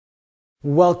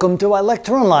Welcome to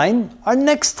iLecture Online. Our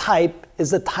next type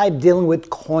is the type dealing with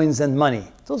coins and money.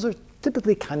 Those are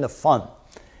typically kind of fun.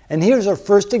 And here's our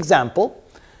first example.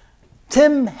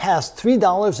 Tim has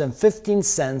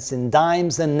 $3.15 in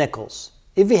dimes and nickels.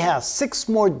 If he has 6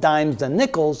 more dimes and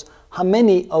nickels, how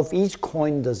many of each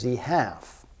coin does he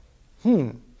have?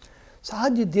 So how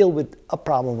do you deal with a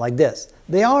problem like this?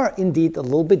 They are indeed a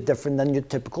little bit different than your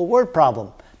typical word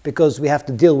problem because we have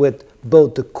to deal with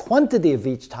both the quantity of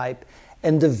each type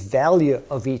and the value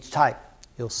of each type.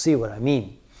 You'll see what I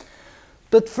mean.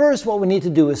 But first, what we need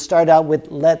to do is start out with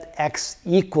let x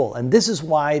equal. And this is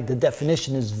why the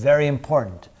definition is very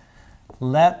important.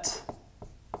 Let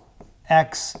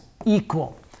x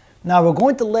equal. Now we're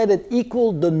going to let it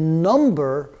equal the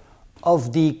number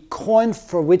of the coin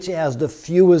for which it has the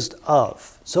fewest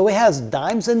of. So it has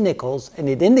dimes and nickels, and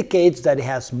it indicates that it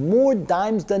has more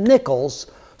dimes than nickels.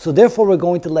 So therefore, we're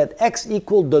going to let x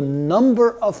equal the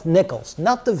number of nickels,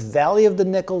 not the value of the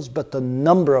nickels, but the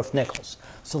number of nickels.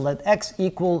 So let x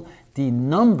equal the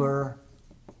number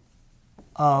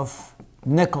of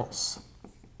nickels.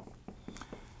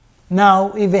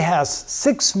 Now, if it has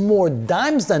 6 more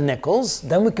dimes than nickels,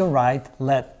 then we can write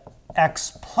let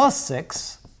x plus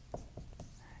 6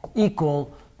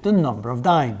 equal the number of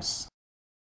dimes.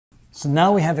 So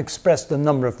now we have expressed the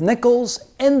number of nickels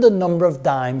and the number of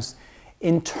dimes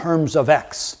in terms of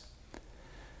x.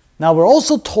 Now we're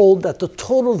also told that the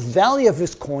total value of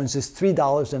his coins is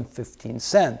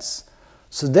 $3.15.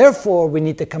 So therefore we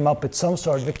need to come up with some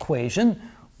sort of equation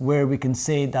where we can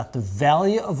say that the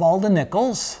value of all the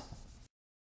nickels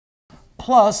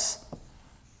plus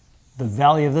the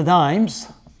value of the dimes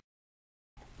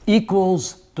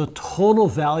equals the total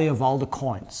value of all the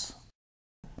coins.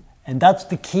 And that's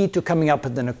the key to coming up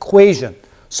with an equation.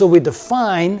 So we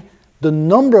define the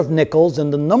number of nickels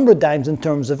and the number of dimes in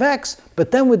terms of x, but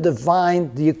then we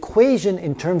define the equation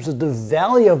in terms of the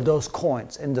value of those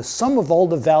coins. And the sum of all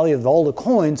the value of all the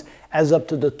coins adds up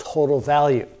to the total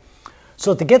value.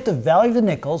 So to get the value of the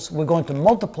nickels, we're going to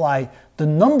multiply the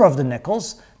number of the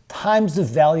nickels times the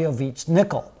value of each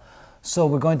nickel. So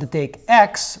we're going to take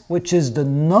x, which is the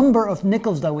number of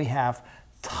nickels that we have,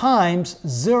 times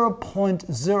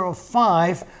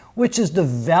 0.05, which is the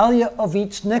value of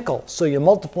each nickel. So you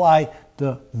multiply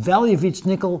the value of each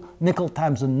nickel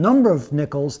times the number of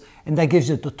nickels, and that gives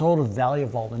you the total value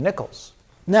of all the nickels.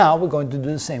 Now we're going to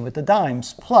do the same with the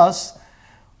dimes, plus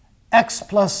x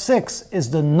plus 6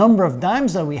 is the number of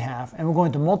dimes that we have, and we're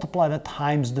going to multiply that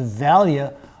times the value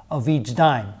of each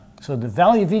dime. So the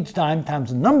value of each dime times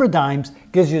the number of dimes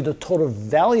gives you the total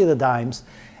value of the dimes,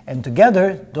 and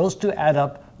together those two add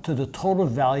up to the total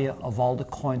value of all the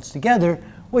coins together,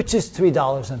 which is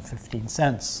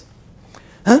 $3.15.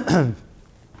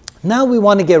 Now we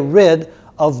want to get rid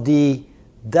of the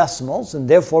decimals, and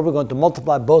therefore we're going to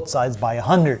multiply both sides by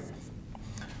 100.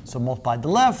 So multiply the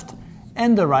left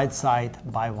and the right side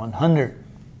by 100.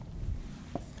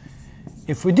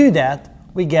 If we do that,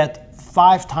 we get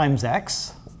 5 times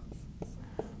x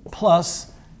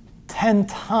plus 10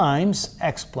 times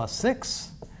x plus 6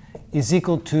 is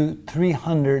equal to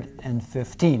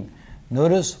 315.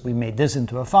 Notice we made this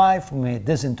into a 5, we made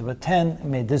this into a 10, we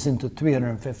made this into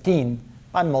 315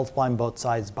 by multiplying both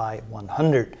sides by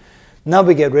 100. Now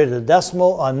we get rid of the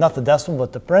decimal, not the decimal,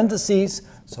 but the parentheses.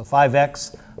 So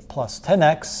 5x plus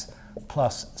 10x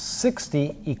plus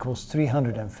 60 equals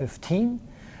 315.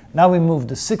 Now we move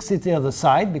the 60 to the other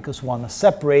side because we want to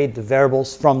separate the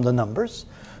variables from the numbers.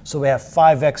 So we have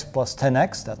 5x plus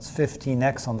 10x, that's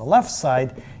 15x on the left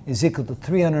side, is equal to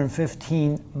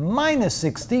 315 minus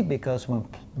 60, because when we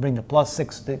bring the plus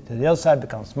 60 to the other side, it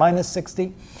becomes minus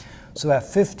 60. So we have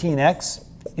 15x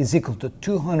is equal to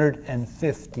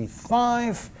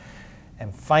 255.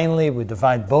 And finally, we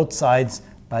divide both sides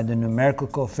by the numerical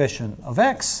coefficient of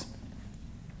x.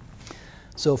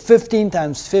 So 15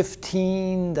 times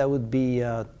 15, that would be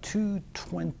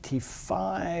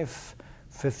 225.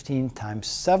 15 times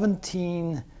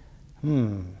 17,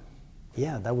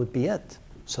 yeah, that would be it.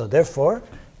 So therefore,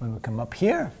 when we come up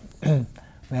here, we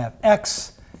have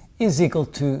x is equal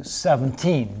to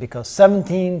 17, because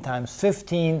 17 times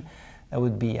 15, that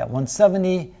would be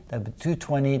 170, that would be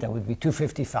 220, that would be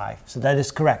 255. So that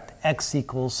is correct. X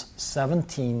equals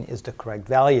 17 is the correct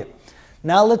value.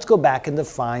 Now let's go back and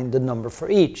define the number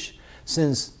for each.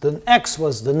 Since the x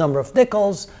was the number of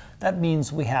nickels, that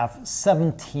means we have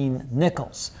 17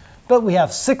 nickels. But we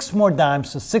have 6 more dimes,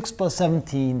 so 6 plus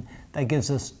 17, that gives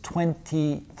us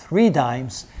 23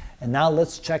 dimes. And now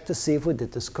let's check to see if we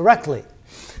did this correctly.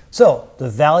 So the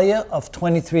value of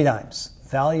 23 dimes,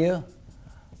 value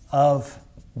of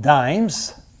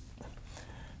dimes,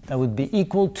 that would be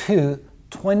equal to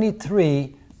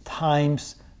 23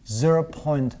 times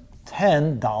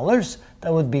 $0.10,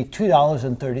 that would be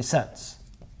 $2.30.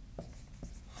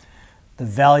 The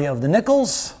value of the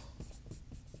nickels,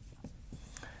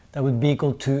 that would be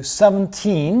equal to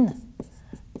 17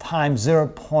 times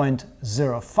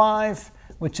 0.05,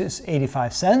 which is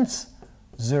 85 cents,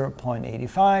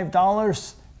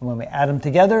 $0.85. And when we add them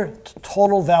together, the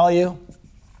total value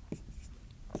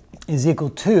is equal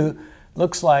to,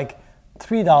 looks like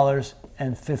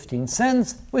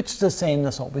 $3.15, which is the same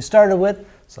as what we started with.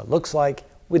 So it looks like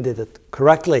we did it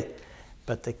correctly.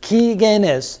 But the key again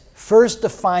is, first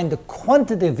define the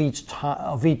quantity of each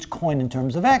coin in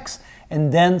terms of x,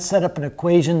 and then set up an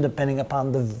equation depending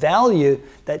upon the value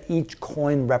that each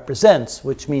coin represents,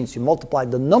 which means you multiply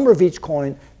the number of each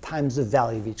coin times the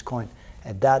value of each coin.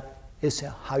 And that is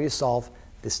how you solve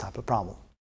this type of problem.